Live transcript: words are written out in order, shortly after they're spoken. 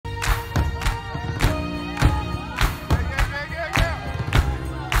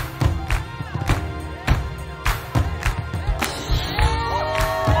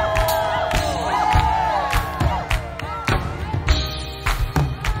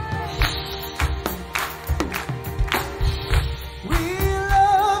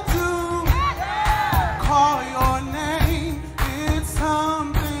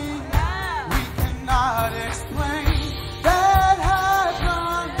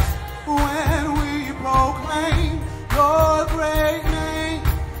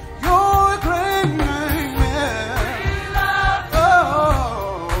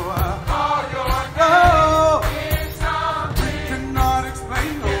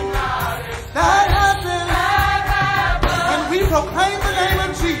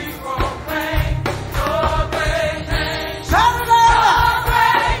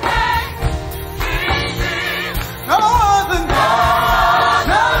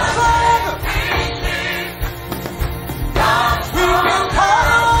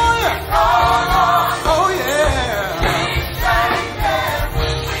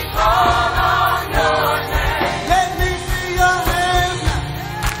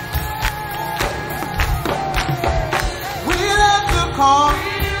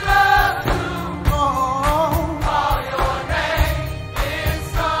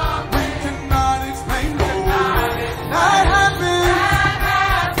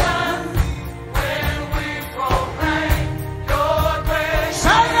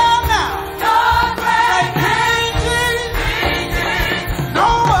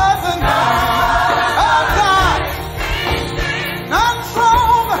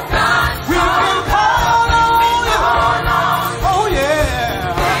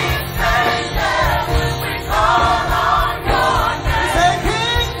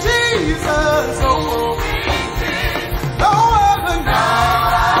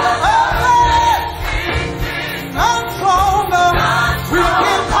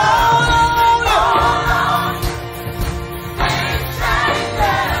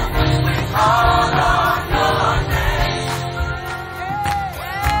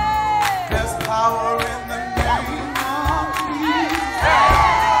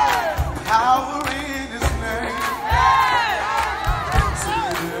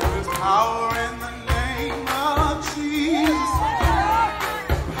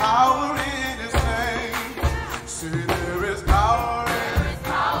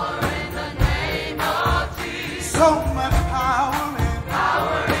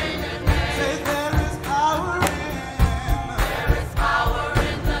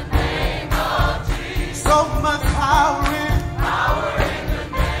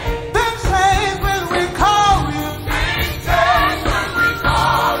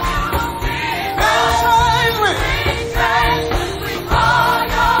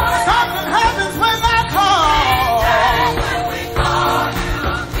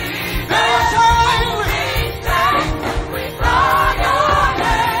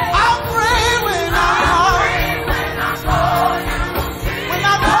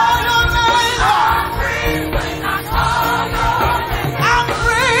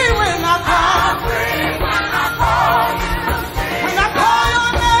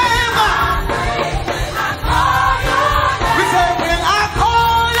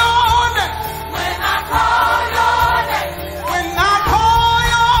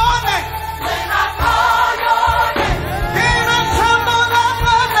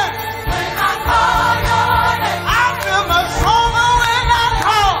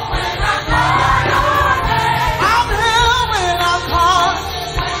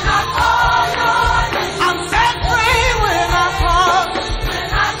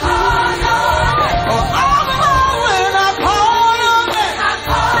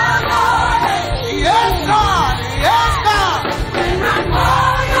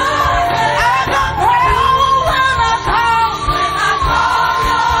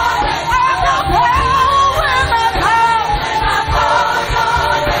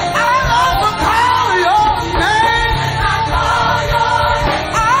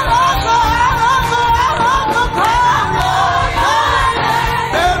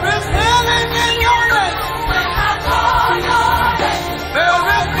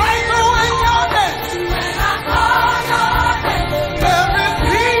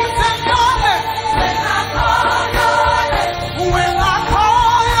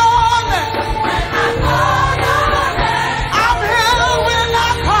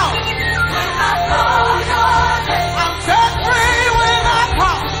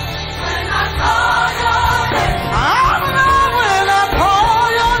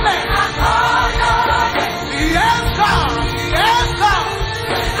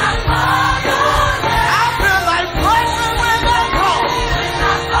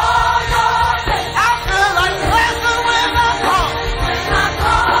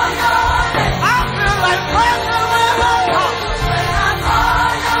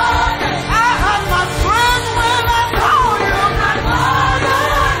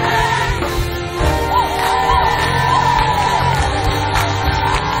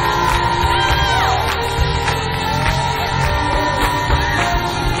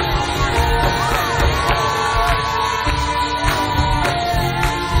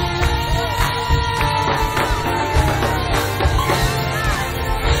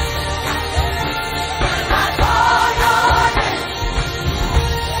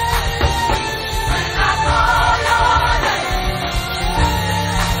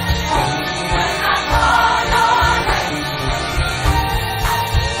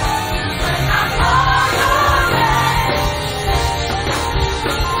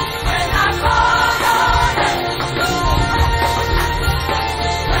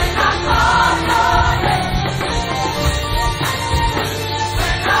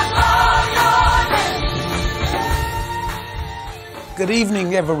Good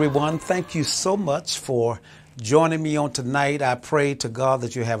evening, everyone. Thank you so much for joining me on tonight. I pray to God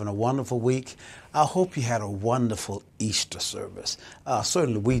that you're having a wonderful week. I hope you had a wonderful Easter service.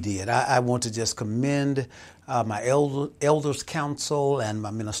 Certainly we did. I want to just commend my elders council and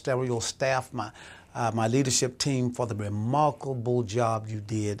my ministerial staff, my leadership team for the remarkable job you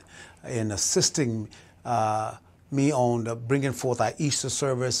did in assisting me on bringing forth our Easter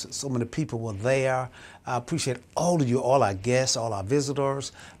service. So many people were there. I appreciate all of you, all our guests, all our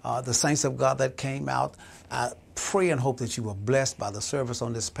visitors, the saints of God that came out. I pray and hope that you were blessed by the service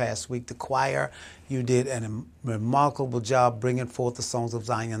on this past week. The choir, you did a remarkable job bringing forth the songs of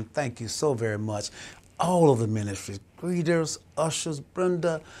Zion. Thank you so very much. All of the ministries, greeters, ushers,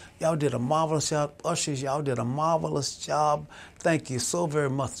 Brenda, y'all did a marvelous job. Ushers, y'all did a marvelous job. Thank you so very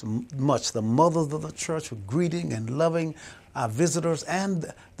much. The mothers of the church for greeting and loving our visitors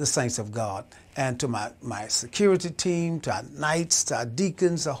and the saints of God. And to my security team, to our knights, to our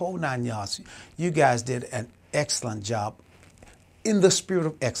deacons, the whole 9 yards. You guys did an excellent job in the spirit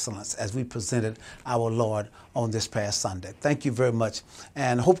of excellence as we presented our Lord on this past Sunday. Thank you very much,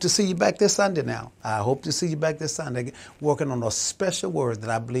 and hope to see you back this Sunday now. I hope to see you back this Sunday working on a special word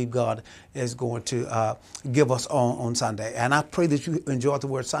that I believe God is going to give us on Sunday. And I pray that you enjoyed the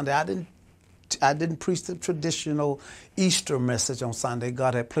word Sunday. I didn't preach the traditional Easter message on Sunday.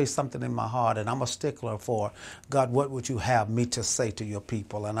 God had placed something in my heart, and I'm a stickler for, God, what would you have me to say to your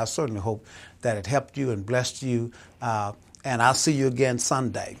people? And I certainly hope that it helped you and blessed you. And I'll see you again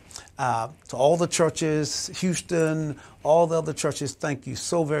Sunday. To all the churches, Houston, all the other churches, thank you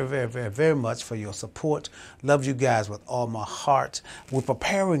so very, very, very, very much for your support. Love you guys with all my heart. We're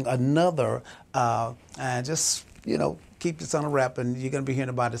preparing another, and just, keep this on a wrap, and you're going to be hearing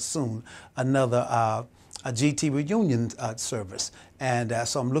about it soon, another a GT reunion service. And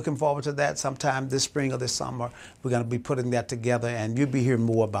so I'm looking forward to that sometime this spring or this summer. We're going to be putting that together, and you'll be hearing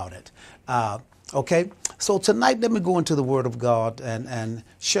more about it. Okay, so tonight let me go into the Word of God and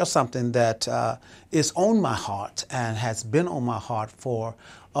share something that is on my heart and has been on my heart for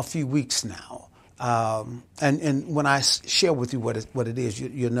a few weeks now. And when I share with you what it is,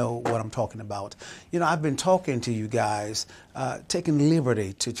 you know what I'm talking about. I've been talking to you guys, taking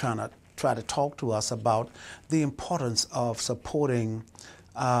liberty to try to talk to us about the importance of supporting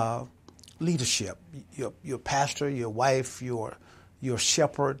leadership, your pastor, your wife, your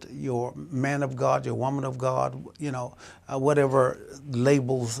shepherd, your man of God, your woman of God, whatever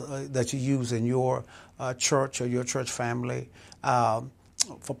labels that you use in your church or your church family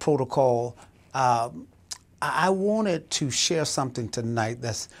for protocol. I wanted to share something tonight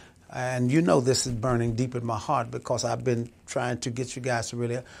and this is burning deep in my heart because I've been trying to get you guys to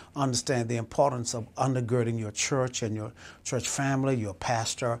really understand the importance of undergirding your church and your church family, your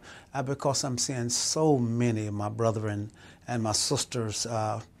pastor, because I'm seeing so many of my brethren and my sisters,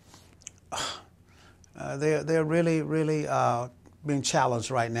 they're really, really being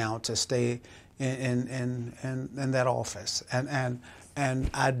challenged right now to stay in that office. And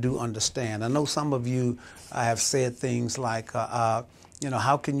I do understand. I know some of you have said things like,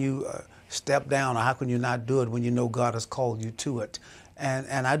 how can you step down, or how can you not do it when you know God has called you to it?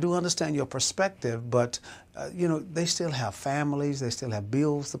 And I do understand your perspective, but they still have families, they still have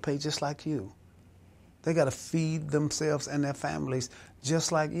bills to pay just like you. They got to feed themselves and their families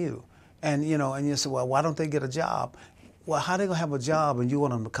just like you. And you say, well, why don't they get a job? Well, how are they going to have a job and you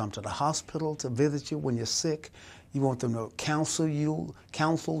want them to come to the hospital to visit you when you're sick? You want them to counsel you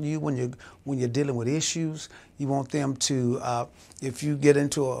when you're dealing with issues. You want them to, if you get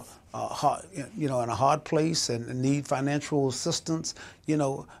into in a hard place and need financial assistance,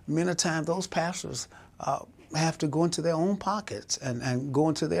 many times those pastors have to go into their own pockets and go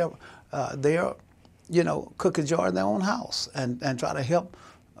into their cookie jar in their own house and try to help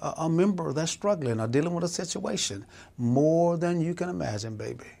a member that's struggling or dealing with a situation. More than you can imagine,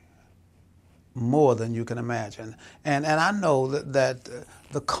 baby. More than you can imagine. And I know that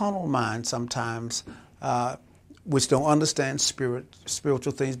the carnal mind sometimes, which don't understand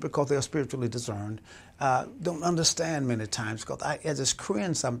spiritual things because they are spiritually discerned, don't understand many times. Because I just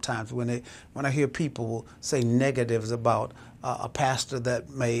cringe sometimes when I hear people say negatives about a pastor that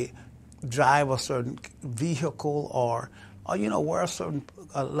may drive a certain vehicle or wear a certain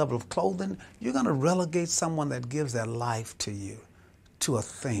level of clothing. You're going to relegate someone that gives their life to you to a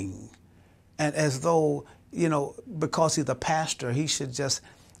thing. And as though, because he's a pastor, he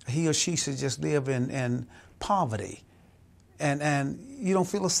or she should just live in poverty. And you don't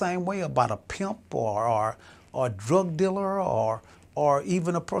feel the same way about a pimp or a drug dealer or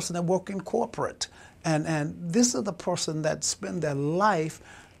even a person that works in corporate. And this is the person that spend their life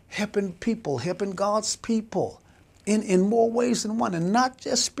helping people, helping God's people. in more ways than one, and not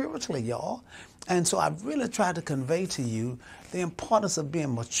just spiritually, y'all. And so I've really tried to convey to you the importance of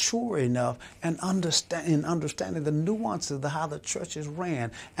being mature enough and understanding the nuances of how the church is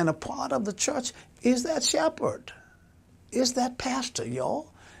ran. And a part of the church is that shepherd, is that pastor,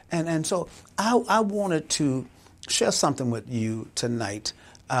 y'all. And so I wanted to share something with you tonight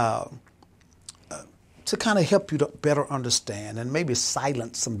to kind of help you to better understand and maybe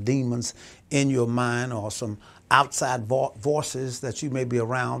silence some demons in your mind or some outside voices that you may be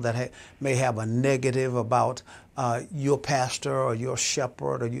around that may have a negative about your pastor or your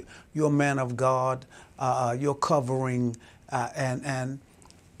shepherd or your man of God, your covering, and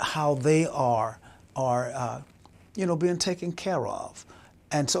how they are being taken care of.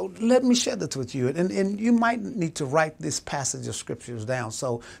 And so let me share this with you. And you might need to write this passage of scriptures down.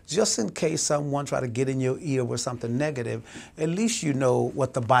 So just in case someone try to get in your ear with something negative, at least you know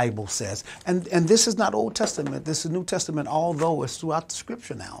what the Bible says. And this is not Old Testament. This is New Testament, although it's throughout the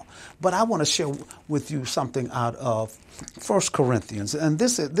scripture now. But I want to share with you something out of 1 Corinthians. And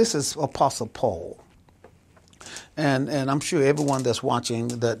this is Apostle Paul. And I'm sure everyone that's watching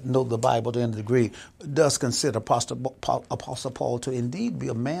that know the Bible to any degree does consider Apostle Paul to indeed be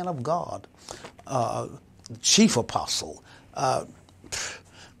a man of God, chief apostle. To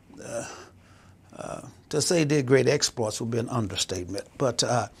say he did great exploits would be an understatement. But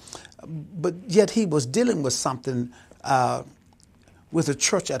yet he was dealing with something with the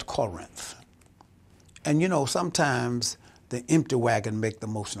church at Corinth. And sometimes the empty wagon make the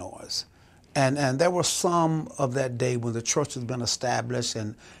most noise. And there were some of that day when the church has been established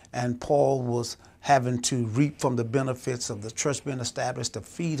and Paul was having to reap from the benefits of the church being established, to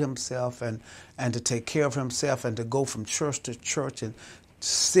feed himself and to take care of himself and to go from church to church and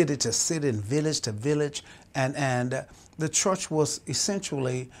city to city and village to village. And the church was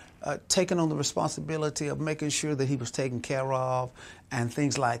essentially taking on the responsibility of making sure that he was taken care of and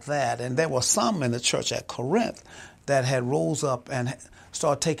things like that. And there were some in the church at Corinth that had rose up and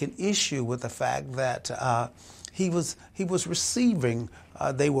started taking issue with the fact that he was receiving,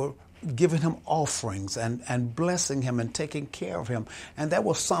 they were giving him offerings and blessing him and taking care of him. And there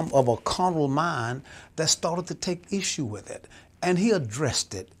was some of a carnal mind that started to take issue with it. And he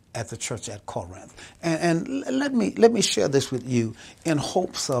addressed it at the church at Corinth. And let me share this with you in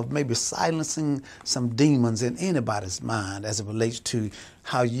hopes of maybe silencing some demons in anybody's mind as it relates to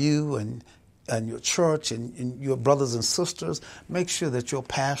how you and your church and your brothers and sisters make sure that your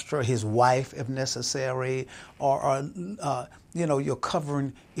pastor, his wife, if necessary, or your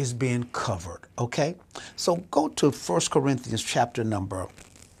covering is being covered. Okay, so go to 1 Corinthians chapter number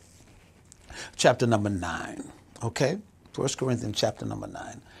 9. Okay, 1 Corinthians chapter number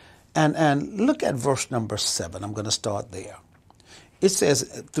 9, and look at verse number 7. I'm going to start there. It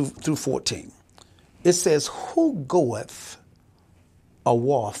says through 14. It says, "Who goeth a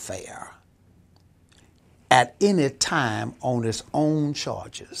warfare at any time on his own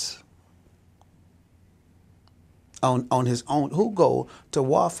charges." On his own, who go to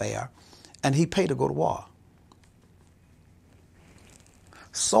warfare and he pay to go to war.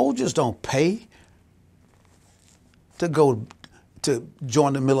 Soldiers don't pay to go to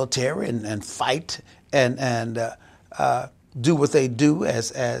join the military and fight and do what they do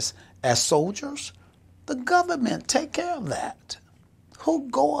as soldiers. The government take care of that. Who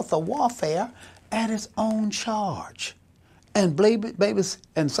goeth a warfare at his own charge? And babies,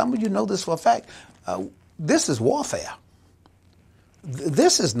 and some of you know this for a fact, this is warfare.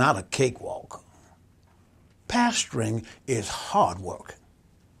 This is not a cakewalk. Pastoring is hard work.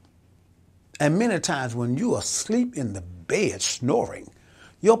 And many times when you are asleep in the bed snoring,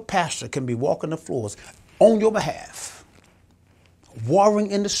 your pastor can be walking the floors on your behalf, warring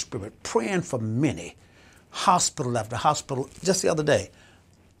in the spirit, praying for many, hospital after hospital. Just the other day,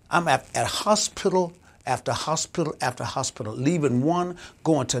 I'm at hospital after hospital after hospital, leaving one,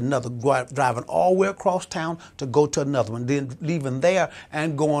 going to another, driving all the way across town to go to another one, then leaving there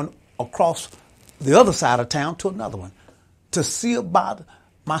and going across the other side of town to another one, to see about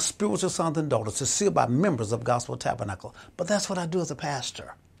my spiritual sons and daughters, to see about members of Gospel Tabernacle. But that's what I do as a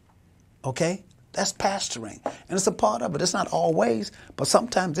pastor, okay? That's pastoring, and it's a part of it. It's not always, but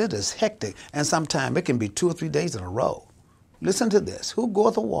sometimes it is hectic, and sometimes it can be 2 or 3 days in a row. Listen to this. Who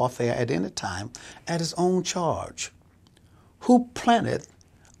goeth a warfare at any time at his own charge? Who planteth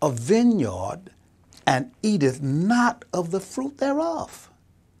a vineyard and eateth not of the fruit thereof?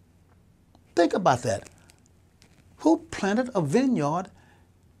 Think about that. Who planted a vineyard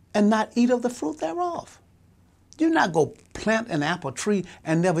and not eat of the fruit thereof? You're not going to plant an apple tree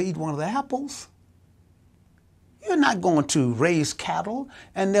and never eat one of the apples. You're not going to raise cattle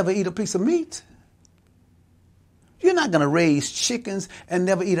and never eat a piece of meat. You're not going to raise chickens and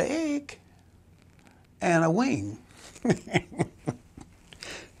never eat an egg and a wing and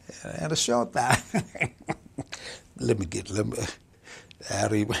a short thigh. Let me.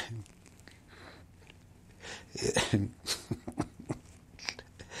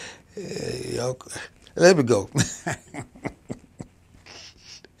 Let me go.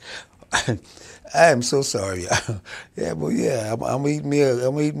 I am so sorry, y'all. Yeah, but yeah, I'm eating me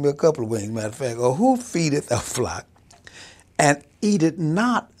a couple of wings. Matter of fact, or who feedeth a flock and eateth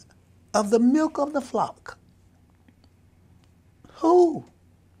not of the milk of the flock? Who?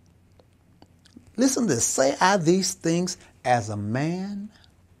 Listen to this. Say I these things as a man,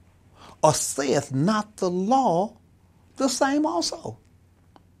 or saith not the law the same also?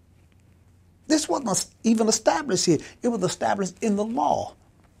 This wasn't even established here. It was established in the law.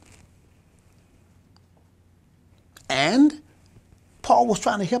 And Paul was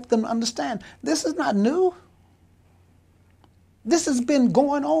trying to help them understand this is not new. This has been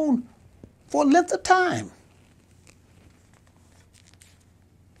going on for a length of time.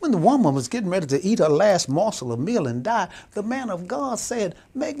 When the woman was getting ready to eat her last morsel of meal and die, the man of God said,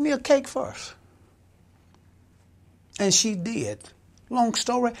 make me a cake first. And she did. Long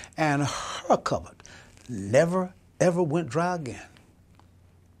story, and her cupboard never, ever went dry again.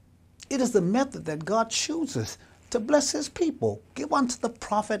 It is the method that God chooses to bless his people. Give unto the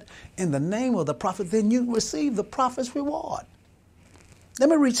prophet in the name of the prophet, then you receive the prophet's reward. Let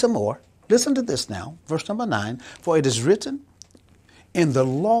me read some more. Listen to this now. Verse number 9. For it is written in the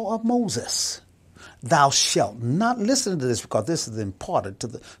law of Moses, thou shalt not, listen to this because this is important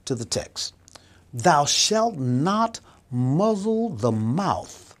to the text. Thou shalt not muzzle the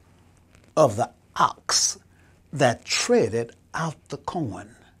mouth of the ox that treadeth out the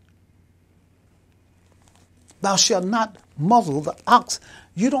corn. Thou shalt not muzzle the ox.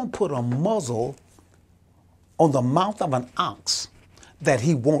 You don't put a muzzle on the mouth of an ox that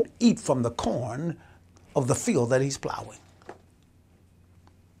he won't eat from the corn of the field that he's plowing.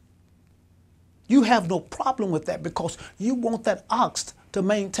 You have no problem with that because you want that ox to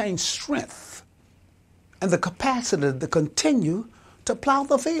maintain strength and the capacity to continue to plow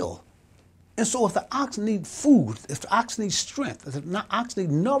the field. And so if the ox needs food, if the ox needs strength, if the ox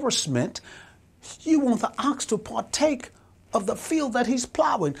needs nourishment, you want the ox to partake of the field that he's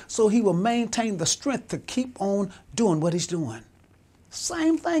plowing so he will maintain the strength to keep on doing what he's doing.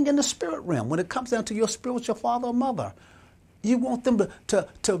 Same thing in the spirit realm. When it comes down to your spiritual father or mother, you want them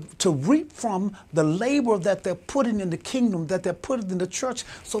to reap from the labor that they're putting in the kingdom, that they're putting in the church,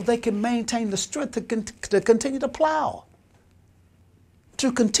 so they can maintain the strength to continue to plow,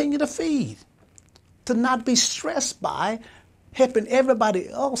 to continue to feed, to not be stressed by helping everybody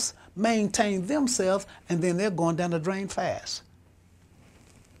else maintain themselves, and then they're going down the drain fast.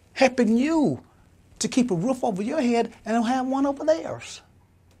 Helping you to keep a roof over your head and don't have one over theirs.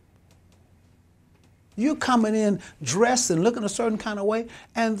 You coming in dressed and looking a certain kind of way,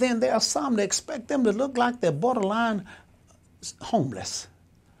 and then there are some that expect them to look like they're borderline homeless.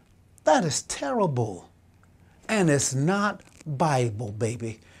 That is terrible. And it's not Bible,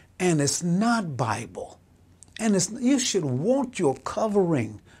 baby. And it's not Bible. And you should want your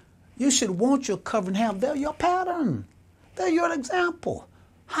covering. You should want your covering. They're your pattern. They're your example.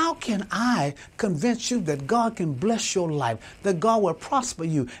 How can I convince you that God can bless your life, that God will prosper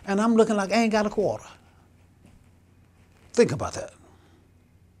you, and I'm looking like I ain't got a quarter? Think about that.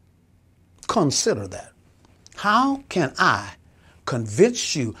 Consider that. How can I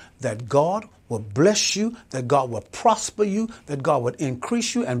convince you that God will bless you, that God will prosper you, that God will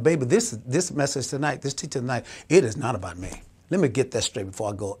increase you? And baby, this message tonight, this teaching tonight, it is not about me. Let me get that straight before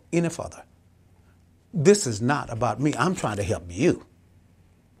I go any further. This is not about me. I'm trying to help you.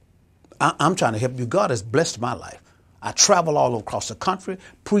 I'm trying to help you. God has blessed my life. I travel all across the country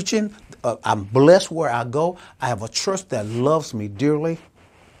preaching. I'm blessed where I go. I have a church that loves me dearly,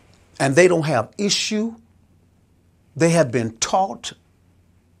 and they don't have issue. They have been taught.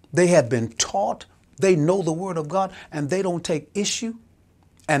 They have been taught. They know the word of God, and they don't take issue,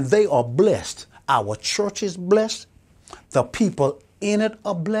 and they are blessed. Our church is blessed. The people in it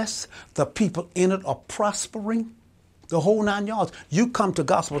are blessed. The people in it are prospering. The whole 9 yards. You come to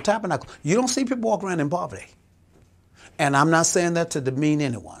Gospel Tabernacle, you don't see people walk around in poverty. And I'm not saying that to demean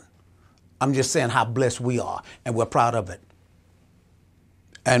anyone. I'm just saying how blessed we are, and we're proud of it.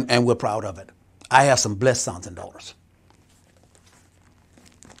 And we're proud of it. I have some blessed sons and daughters.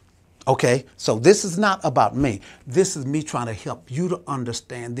 Okay, so this is not about me. This is me trying to help you to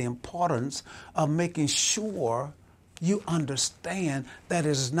understand the importance of making sure you understand that it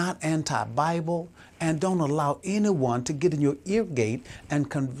is not anti-Bible, and don't allow anyone to get in your ear gate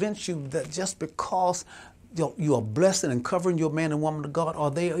and convince you that just because you are blessed and covering your man and woman of God,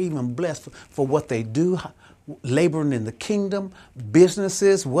 or they are even blessed for what they do, laboring in the kingdom,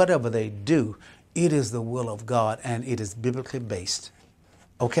 businesses, whatever they do. It is the will of God, and it is biblically based.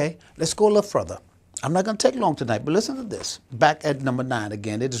 Okay, let's go a little further. I'm not going to take long tonight, but listen to this. Back at number 9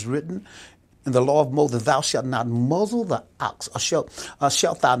 again. It is written in the law of Moses, thou shalt not muzzle the ox, or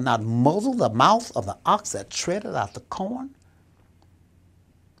shalt thou not muzzle the mouth of the ox that treadeth out the corn?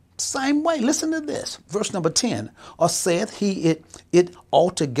 Same way, listen to this. Verse number 10, or saith he it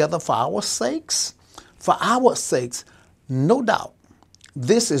altogether for our sakes? For our sakes, no doubt,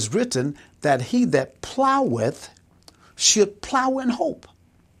 this is written, that he that ploweth should plow in hope,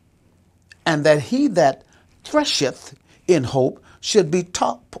 and that he that thresheth in hope should be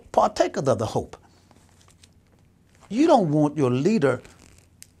partakers of the hope. You don't want your leader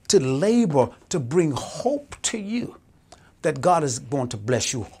to labor to bring hope to you that God is going to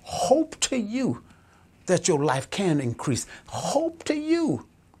bless you. Hope to you that your life can increase. Hope to you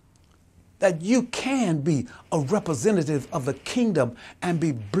that you can be a representative of the kingdom and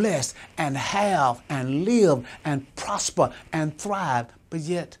be blessed and have and live and prosper and thrive, but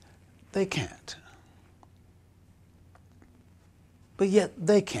yet they can't. But yet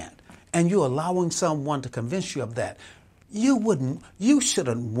they can't. And you're allowing someone to convince you of that. You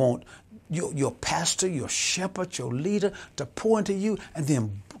shouldn't want your pastor, your shepherd, your leader to pour into you, and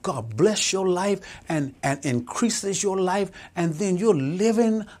then God bless your life and increases your life, and then you're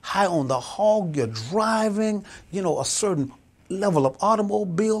living high on the hog, you're driving, a certain level of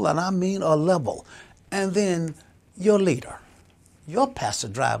automobile, and I mean a level. And then your leader, your pastor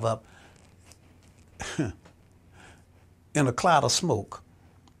drive up in a cloud of smoke.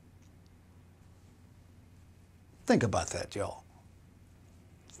 Think about that, y'all.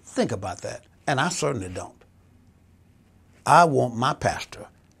 Think about that. And I certainly don't. I want my pastor,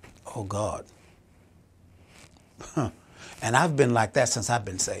 oh God. And I've been like that since I've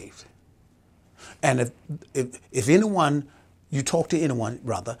been saved. And if anyone, you talk to anyone,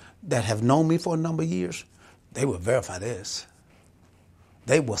 brother, that have known me for a number of years, they will verify this.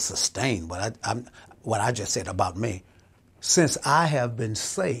 They will sustain what I just said about me. Since I have been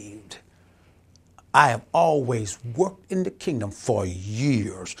saved, I have always worked in the kingdom for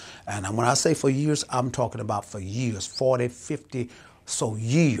years. And when I say for years, I'm talking about for years, 40, 50, so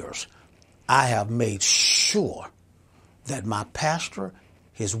years. I have made sure that my pastor,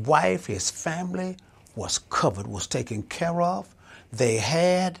 his wife, his family was covered, was taken care of. They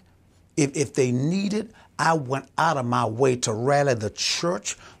had, if they needed, I went out of my way to rally the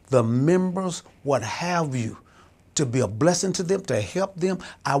church, the members, what have you, to be a blessing to them, to help them.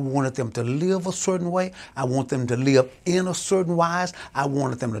 I wanted them to live a certain way. I want them to live in a certain wise. I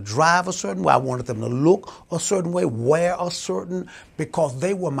wanted them to drive a certain way. I wanted them to look a certain way, wear a certain, because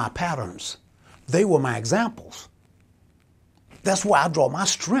they were my patterns. They were my examples. That's where I draw my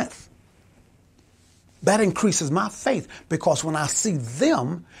strength. That increases my faith, because when I see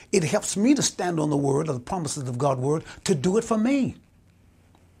them, it helps me to stand on the word or the promises of God's word to do it for me.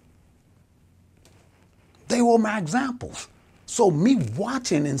 They were my examples. So me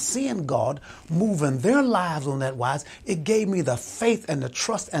watching and seeing God move in their lives on that wise, it gave me the faith and the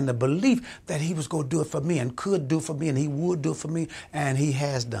trust and the belief that he was going to do it for me and could do for me and he would do it for me, and he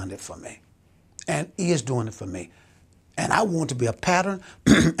has done it for me and is doing it for me. And I want to be a pattern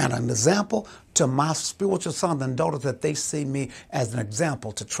and an example to my spiritual sons and daughters, that they see me as an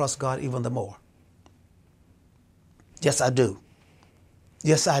example to trust God even the more. Yes, I do.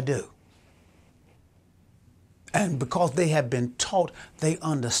 Yes, I do. And because they have been taught, they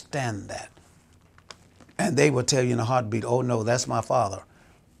understand that. And they will tell you in a heartbeat, oh no, that's my father.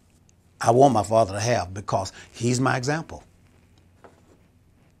 I want my father to have, because he's my example.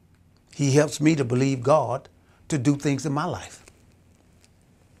 He helps me to believe God to do things in my life.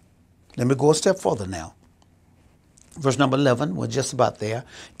 Let me go a step further now. Verse number 11, we're just about there.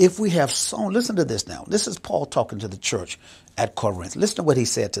 If we have sown, listen to this now. This is Paul talking to the church at Corinth. Listen to what he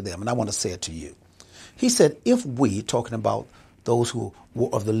said to them, and I want to say it to you. He said, if we, talking about those who were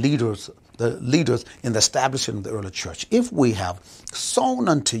of the leaders in the establishment of the early church, if we have sown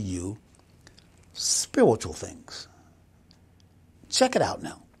unto you spiritual things. Check it out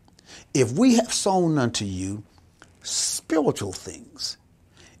now. If we have sown unto you spiritual things,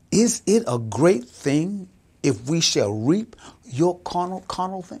 is it a great thing if we shall reap your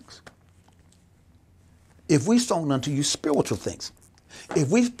carnal things? If we sown unto you spiritual things, if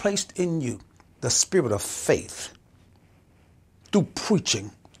we've placed in you the spirit of faith through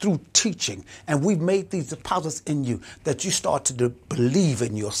preaching, through teaching, and we've made these deposits in you, that you start to believe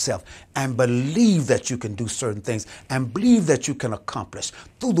in yourself and believe that you can do certain things and believe that you can accomplish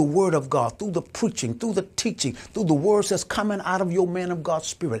through the word of God, through the preaching, through the teaching, through the words that's coming out of your man of God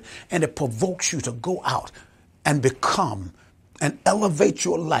spirit. And it provokes you to go out and become and elevate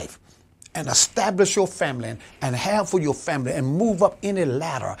your life and establish your family and have for your family and move up any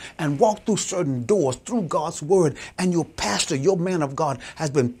ladder and walk through certain doors through God's word. And your pastor, your man of God, has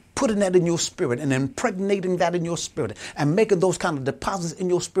been putting that in your spirit and impregnating that in your spirit and making those kind of deposits in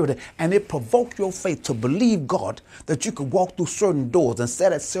your spirit. And it provokes your faith to believe God that you could walk through certain doors and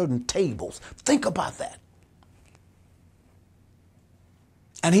sit at certain tables. Think about that.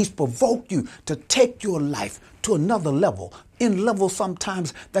 And he's provoked you to take your life to another level, in levels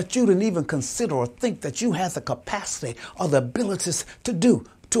sometimes that you didn't even consider or think that you have the capacity or the abilities to do,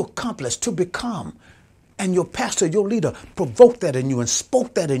 to accomplish, to become. And your pastor, your leader, provoked that in you and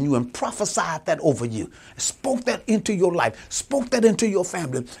spoke that in you and prophesied that over you, spoke that into your life, spoke that into your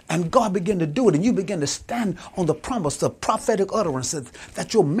family. And God began to do it. And you begin to stand on the promise, the prophetic utterances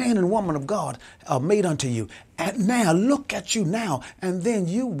that your man and woman of God are made unto you. And now look at you now. And then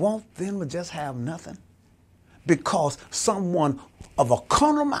you want them to just have nothing because someone of a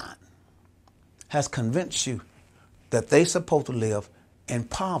carnal mind has convinced you that they're supposed to live in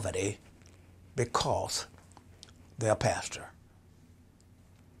poverty because they're a pastor.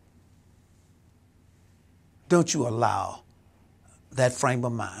 Don't you allow that frame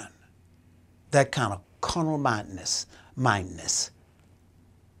of mind, that kind of carnal mindedness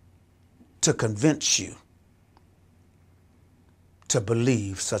to convince you to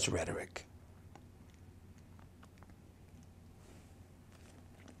believe such rhetoric.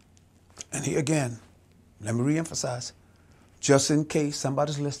 And here again, let me reemphasize, just in case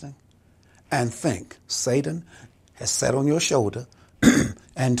somebody's listening and think Satan has sat on your shoulder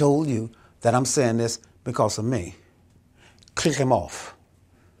and told you that I'm saying this because of me, click him off.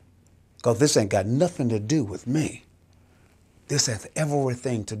 Because this ain't got nothing to do with me. This has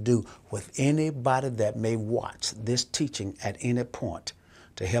everything to do with anybody that may watch this teaching at any point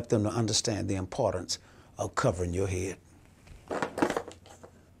to help them to understand the importance of covering your head.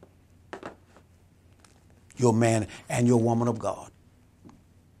 Your man and your woman of God.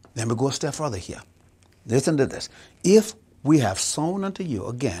 Let me go a step further here. Listen to this. If we have sown unto you,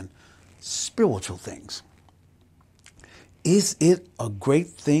 again, spiritual things, is it a great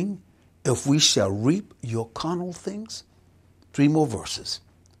thing if we shall reap your carnal things? 3 more verses.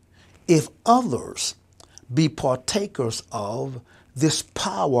 If others be partakers of this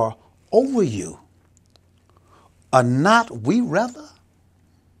power over you, are not we rather?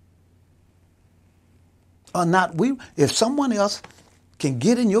 Are not we? If someone else can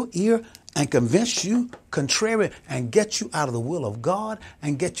get in your ear and convince you contrary and get you out of the will of God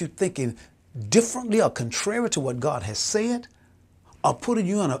and get you thinking differently or contrary to what God has said, or putting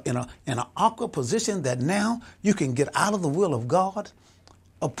you in an awkward position that now you can get out of the will of God,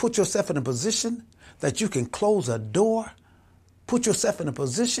 or put yourself in a position that you can close a door, put yourself in a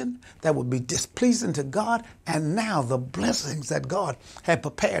position that would be displeasing to God, and now the blessings that God had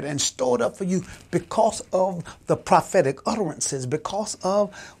prepared and stored up for you because of the prophetic utterances, because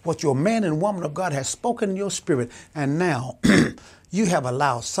of what your man and woman of God has spoken in your spirit, and now you have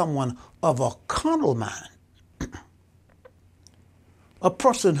allowed someone of a carnal mind, a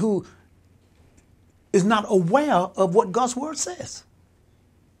person who is not aware of what God's word says,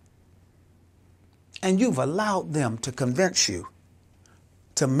 and you've allowed them to convince you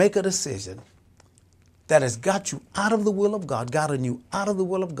to make a decision that has got you out of the will of God, gotten you out of the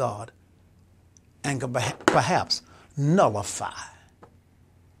will of God, and can perhaps nullify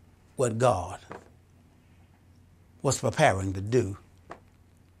what God was preparing to do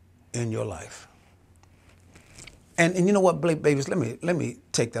in your life. And you know what, babies, let me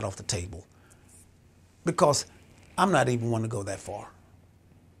take that off the table, because I'm not even want to go that far.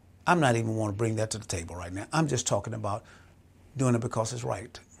 I'm not even want to bring that to the table right now. I'm just talking about doing it because it's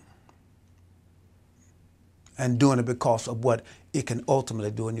right. And doing it because of what it can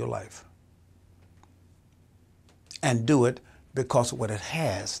ultimately do in your life. And do it because of what it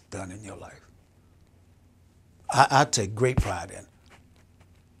has done in your life. I take great pride in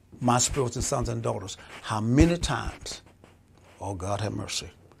my spiritual sons and daughters. How many times, oh God have mercy,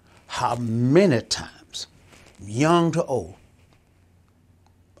 how many times, young to old,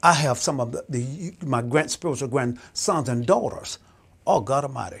 I have some of my spiritual grandsons and daughters, oh God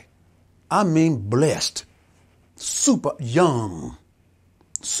Almighty, I mean blessed, super young,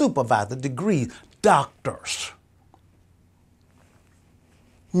 supervisor, degree, doctors,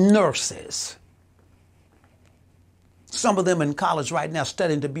 nurses, Some of them in college right now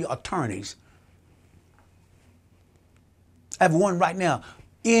studying to be attorneys. I have one right now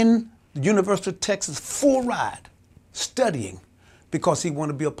in the University of Texas, full ride, studying because he want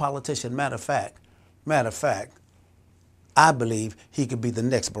to be a politician. Matter of fact, I believe he could be the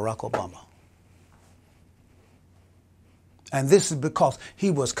next Barack Obama. And this is because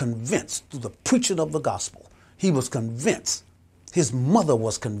he was convinced through the preaching of the gospel. He was convinced. His mother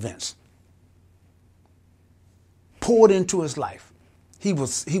was convinced. Poured into his life. He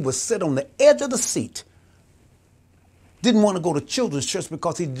was sit on the edge of the seat. Didn't want to go to children's church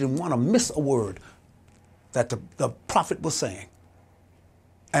because he didn't want to miss a word that the prophet was saying.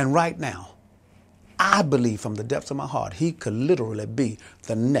 And right now, I believe from the depths of my heart, he could literally be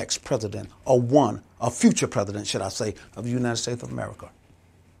the next president, or a future president, should I say, of the United States of America.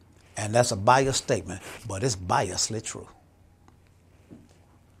 And that's a biased statement, but it's biasly true.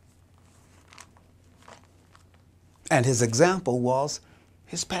 And his example was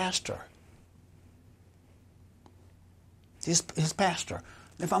his pastor. His pastor.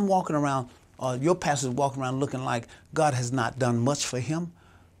 If I'm walking around, your pastor's walking around looking like God has not done much for him,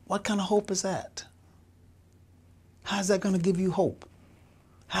 what kind of hope is that? How is that going to give you hope?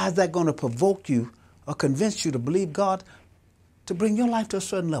 How is that going to provoke you or convince you to believe God to bring your life to a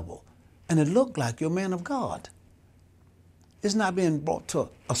certain level? And it looked like you're a man of God. It's not being brought to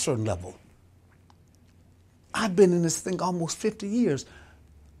a certain level. I've been in this thing almost 50 years.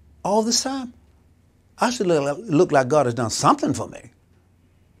 All this time, I should look like God has done something for me.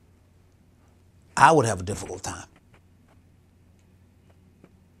 I would have a difficult time.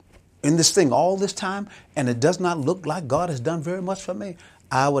 In this thing all this time, and it does not look like God has done very much for me,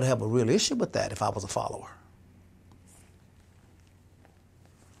 I would have a real issue with that if I was a follower.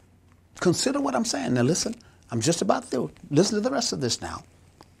 Consider what I'm saying. Now listen, I'm just about through. Listen to the rest of this now.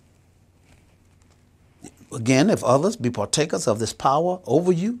 Again, if others be partakers of this power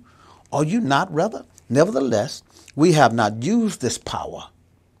over you, are you not rather? Nevertheless, we have not used this power,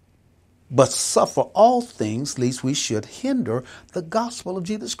 but suffer all things, lest we should hinder the gospel of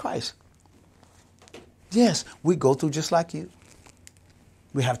Jesus Christ. Yes, we go through just like you.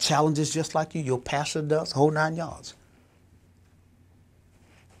 We have challenges just like you. Your pastor does, whole 9 yards.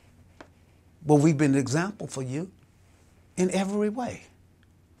 But we've been an example for you in every way.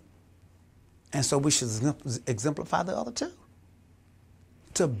 And so we should exemplify the other two.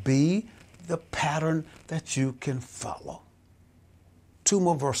 To be the pattern that you can follow. 2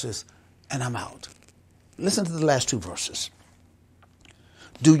 more verses and I'm out. Listen to the last 2 verses.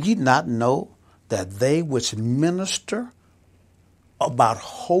 Do ye not know that they which minister about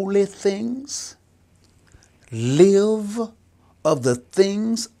holy things live of the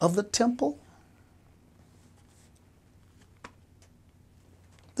things of the temple?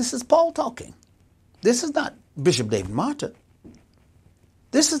 This is Paul talking. This is not Bishop David Martin.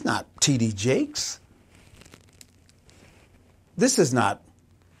 This is not T.D. Jakes. This is not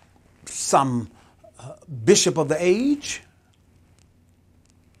some bishop of the age.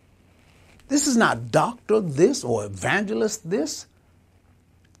 This is not doctor this or evangelist this.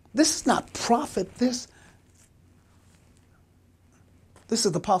 This is not prophet this. This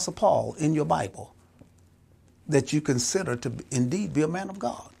is the Apostle Paul in your Bible that you consider to indeed be a man of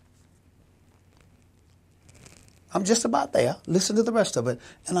God. I'm just about there. Listen to the rest of it.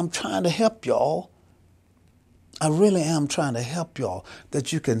 And I'm trying to help y'all. I really am trying to help y'all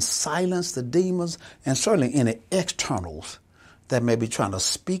that you can silence the demons and certainly any externals that may be trying to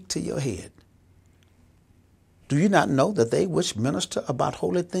speak to your head. Do you not know that they which minister about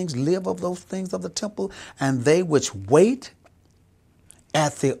holy things live of those things of the temple, and they which wait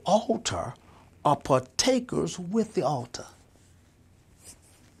at the altar are partakers with the altar?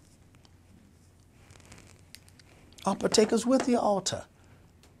 Are partakers with the altar.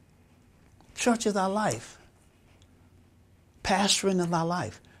 Church is our life. Pastoring is our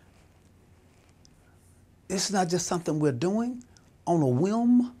life. It's not just something we're doing on a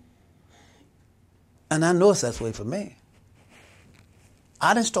whim. And I know it's that way for me.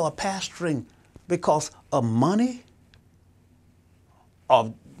 I didn't start pastoring because of money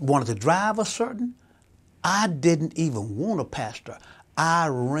or wanted to drive a certain. I didn't even want to pastor. I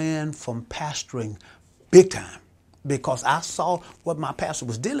ran from pastoring big time because I saw what my pastor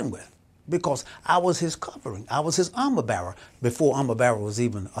was dealing with, because I was his covering. I was his armor bearer before armor bearer was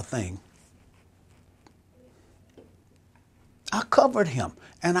even a thing. I covered him,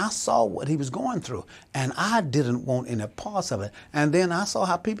 and I saw what he was going through, and I didn't want any parts of it. And then I saw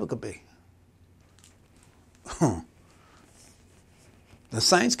how people could be. The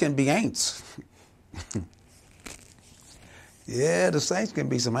saints can be ain'ts. Yeah, the saints can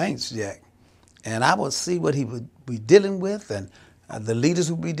be some ain'ts, Jack. And I would see what he would be dealing with and the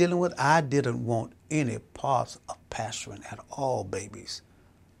leaders would be dealing with. I didn't want any parts of pastoring at all, babies.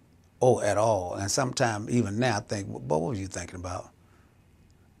 Oh, at all. And sometimes, even now, I think, well, what were you thinking about?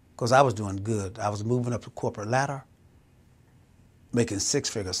 Because I was doing good. I was moving up the corporate ladder, making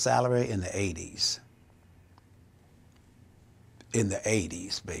six-figure salary in the 80s. In the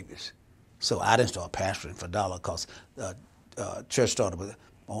 80s, babies. So I didn't start pastoring for $1 because church started with,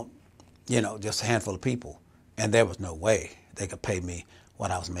 just a handful of people. And there was no way they could pay me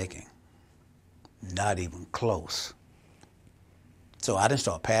what I was making. Not even close. So I didn't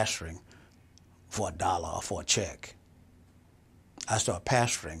start pastoring for $1 or for a check. I started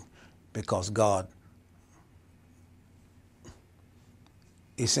pastoring because God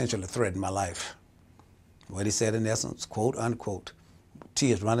essentially threatened my life. What he said in essence, quote, unquote,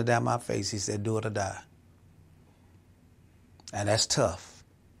 tears running down my face, he said, do it or die. And that's tough.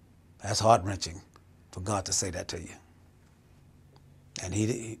 That's heart-wrenching for God to say that to you. And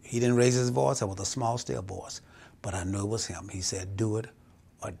he didn't raise his voice. It was a small, still voice. But I knew it was him. He said, do it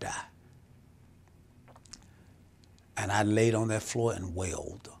or die. And I laid on that floor and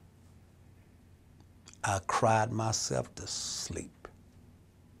wailed. I cried myself to sleep.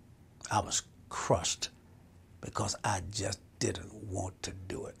 I was crushed because I just didn't want to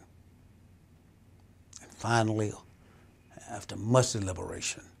do it. And finally, after much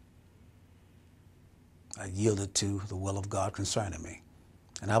deliberation, I yielded to the will of God concerning me.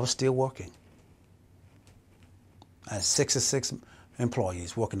 And I was still working. I had 66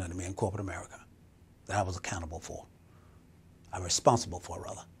 employees working under me in corporate America that I was accountable for. I was responsible for,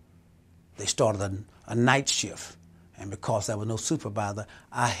 rather. They started a night shift. And because there was no supervisor,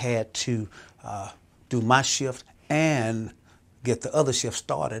 I had to do my shift and get the other shift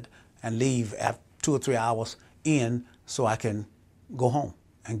started and leave after 2 or 3 hours in so I can go home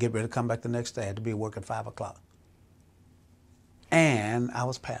and get ready to come back the next day. I had to be at work at 5 o'clock. And I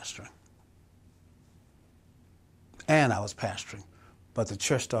was pastoring. But the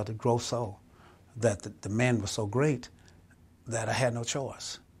church started to grow so that the demand was so great that I had no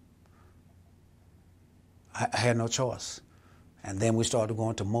choice. I had no choice. And then we started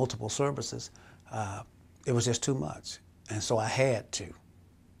going to multiple services. It was just too much. And so I had to.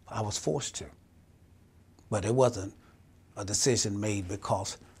 I was forced to. But it wasn't a decision made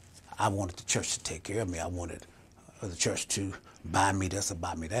because I wanted the church to take care of me. I wanted the church to buy me this or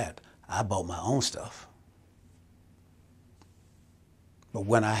buy me that. I bought my own stuff. But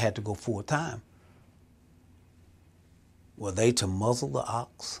when I had to go full time, were they to muzzle the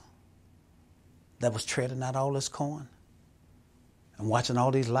ox that was treading out all this corn and watching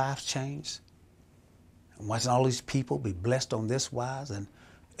all these lives change and watching all these people be blessed on this wise and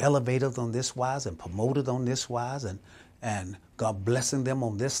elevated on this wise and promoted on this wise and God blessing them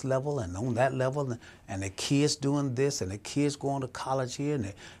on this level and on that level and the kids doing this and the kids going to college here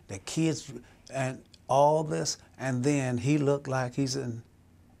and the kids and all this, and then he looked like he's in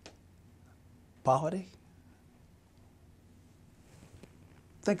poverty?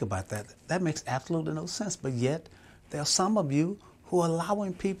 Think about that. That makes absolutely no sense. But yet, there are some of you who are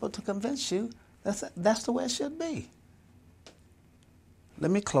allowing people to convince you that's the way it should be.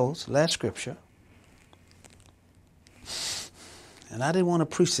 Let me close. Last scripture. And I didn't want to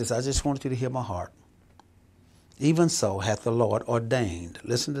preach this. I just wanted you to hear my heart. Even so hath the Lord ordained,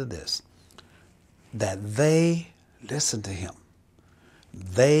 listen to this, that they, listen to him,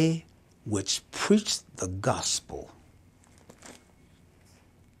 they which preach the gospel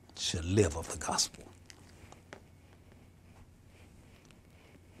should live of the gospel.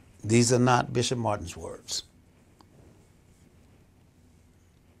 These are not Bishop Martin's words.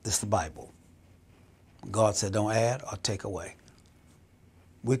 This is the Bible. God said don't add or take away.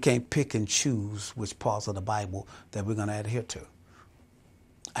 We can't pick and choose which parts of the Bible that we're going to adhere to.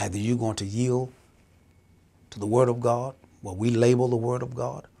 Either you're going to yield to the Word of God, what we label the Word of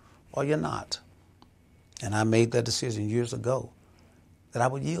God, or you're not. And I made that decision years ago that I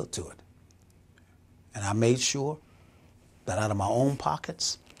would yield to it. And I made sure that out of my own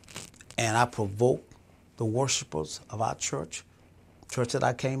pockets, and I provoked the worshipers of our church that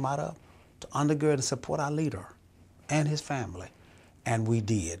I came out of, to undergird and support our leader and his family. And we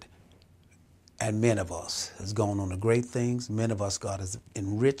did. And many of us has gone on to great things. Many of us, God has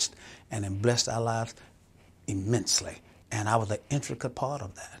enriched and blessed our lives immensely. And I was an intricate part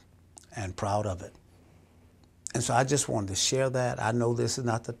of that and proud of it. And so I just wanted to share that. I know this is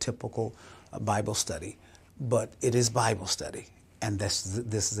not the typical Bible study, but it is Bible study. And this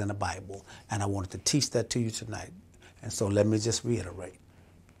is in the Bible. And I wanted to teach that to you tonight. And so let me just reiterate.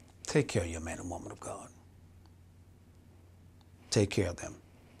 Take care of your man and woman of God. Take care of them.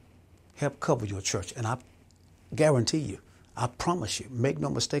 help cover your church. And I guarantee you, I promise you, make no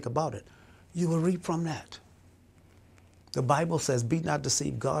mistake about it, you will reap from that. The Bible says, be not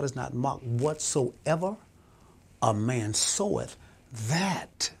deceived, God is not mocked. Whatsoever a man soweth,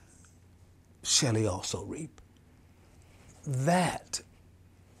 that shall he also reap. That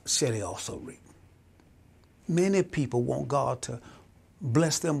shall he also reap. Many people want God to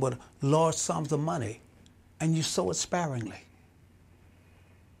bless them with large sums of money, and you sow it sparingly.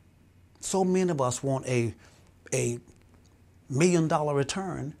 So many of us want a $1 million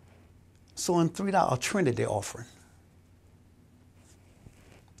return, sowing $3 Trinity offering.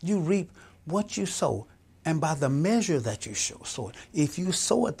 You reap what you sow, and by the measure that you sow it. If you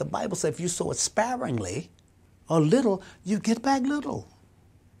sow it, the Bible says if you sow it sparingly or little, you get back little.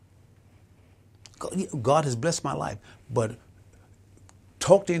 God has blessed my life, but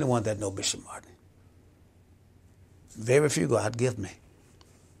talk to anyone that knows Bishop Martin. Very few God give me.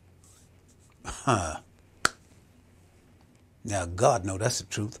 Now, God knows that's the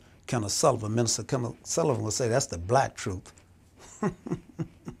truth. Kenneth Sullivan, Minister Kenneth Sullivan will say that's the black truth.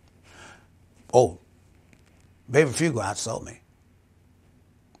 Oh, very few God saw me.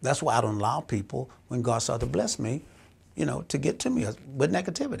 That's why I don't allow people, when God started to bless me, to get to me with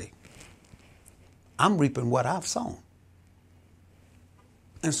negativity. I'm reaping what I've sown.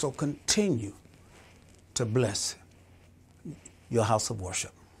 And so continue to bless your house of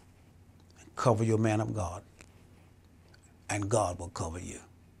worship. Cover your man of God. And God will cover you.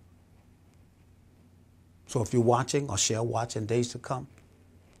 So if you're watching or shall watch in days to come,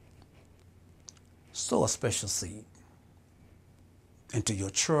 sow a special seed into your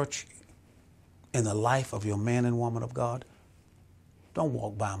church, in the life of your man and woman of God. Don't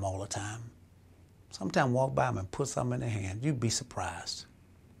walk by them all the time. Sometimes walk by them and put something in their hand. You'd be surprised.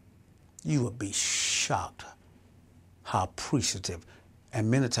 You would be shocked how appreciative and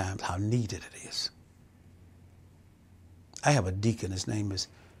many times how needed it is. I have a deacon. His name is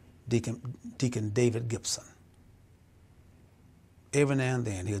Deacon David Gibson. Every now and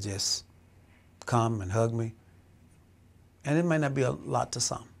then he'll just come and hug me. And it may not be a lot to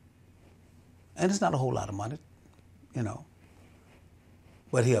some. And it's not a whole lot of money,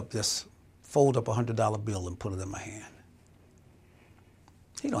 But he'll just fold up a $100 bill and put it in my hand.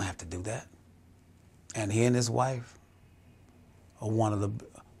 He don't have to do that. And he and his wife are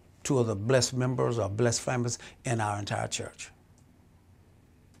two of the blessed members or blessed families in our entire church.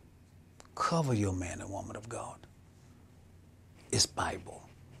 Cover your man and woman of God. It's Bible.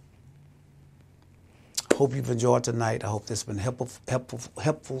 Hope you've enjoyed tonight. I hope this has been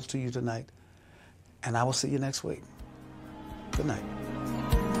helpful to you tonight. And I will see you next week. Good night.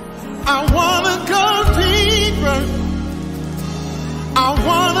 I want to go deeper. I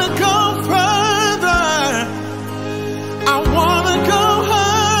want to go further. I want to go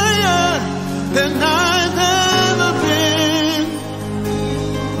higher than I've ever been.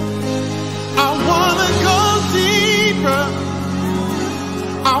 I want to go deeper.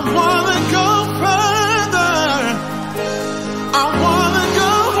 I want to go further. I want to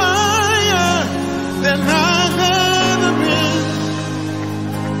go higher than I've ever been.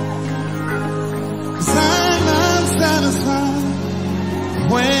 'Cause I'm not satisfied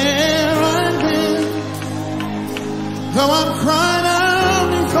where I've been. Though I'm crying out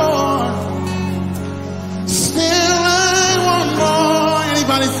before, still I want more.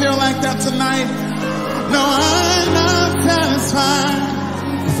 Anybody feel like that tonight? No, I'm not satisfied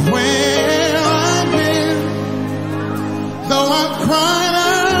with where I've been. Though I'm crying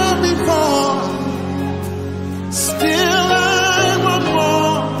out before, still I want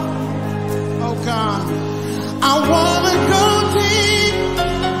more. Oh God, I want to go deep.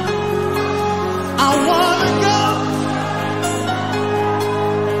 I want to go.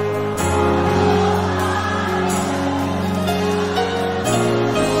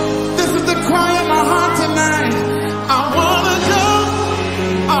 This is the cry of my heart tonight. I want to go.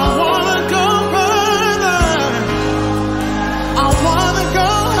 I want to go further. I want to go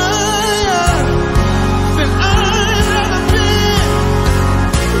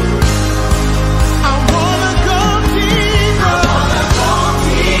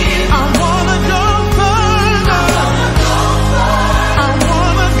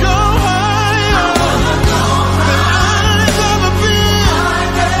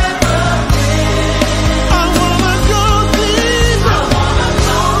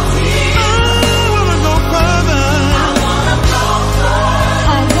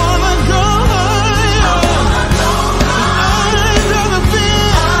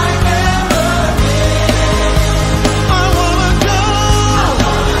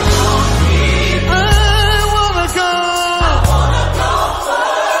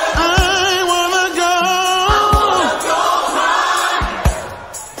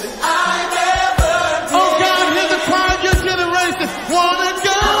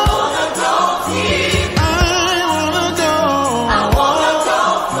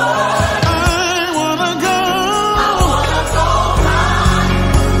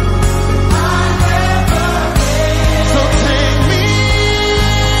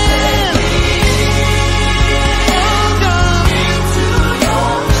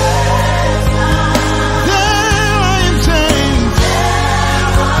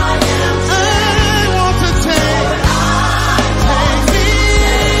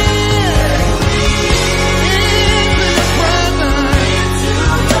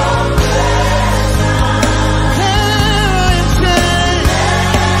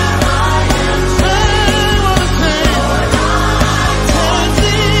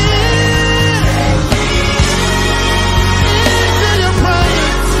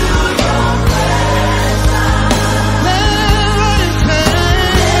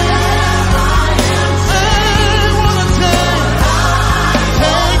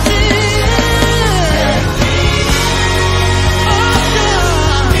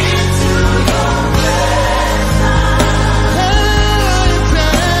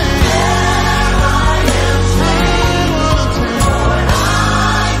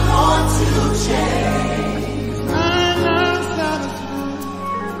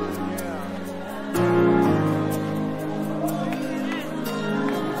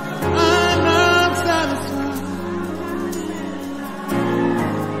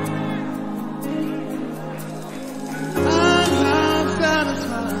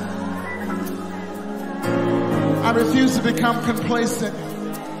to become complacent.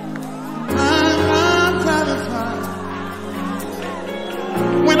 I'm not satisfied.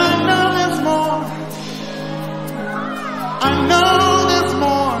 When I know there's more, I know there's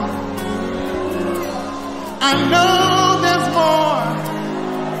more. I know there's more.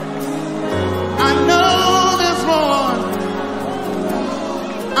 I know there's more.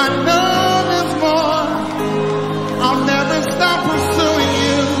 I know there's more. I'll never stop pursuing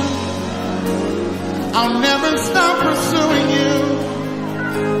you. I'll never stop pursuing you.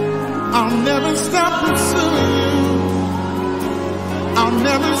 I'll never stop pursuing you. I'll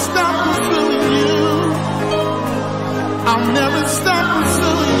never stop pursuing you. I'll never stop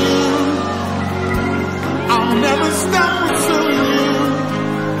pursuing you. I'll never stop pursuing you.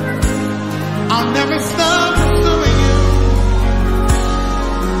 I'll never stop pursuing you.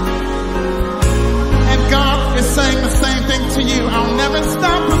 And God is saying the same thing to you. I'll never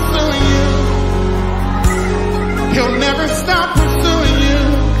stop pursuing you. He'll never stop pursuing you.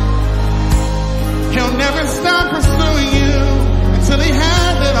 He'll never stop pursuing you until he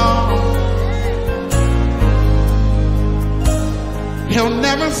has it all. He'll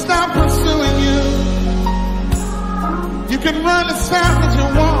never stop pursuing you. You can run as fast as you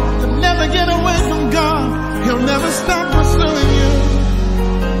want and never get away from God. He'll never stop pursuing you.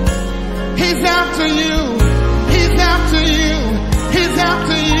 He's after you. He's after you. He's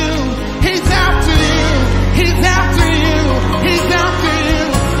after you. He's after you. He's after you. He's after you.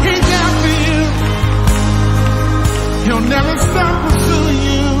 He's after you. He'll never stop pursuing you.